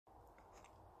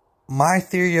My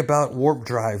theory about warp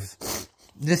drives.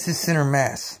 This is center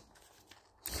mass.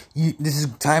 This is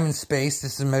time and space.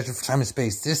 This is a measure for time and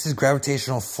space. This is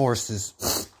gravitational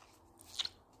forces.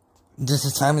 This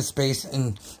is time and space,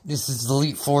 and this is the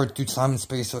leap forward through time and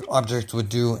space what object would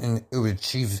do, and it would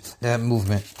achieve that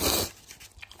movement.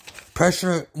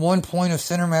 Pressure at one point of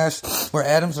center mass where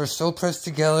atoms are so pressed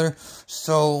together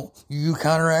so you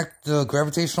counteract the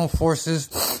gravitational forces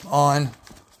on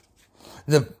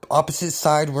the opposite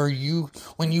side where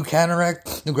when you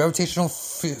counteract the gravitational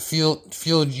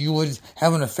field, you would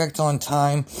have an effect on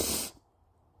time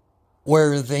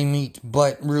where they meet,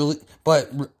 but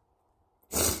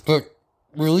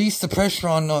release the pressure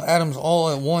on the atoms all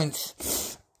at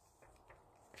once,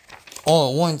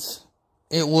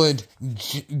 it would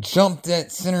jump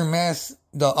that center mass,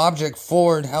 the object,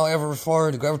 forward, however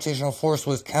far the gravitational force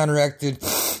was counteracted.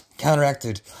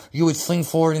 You would sling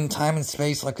forward in time and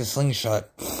space like a slingshot.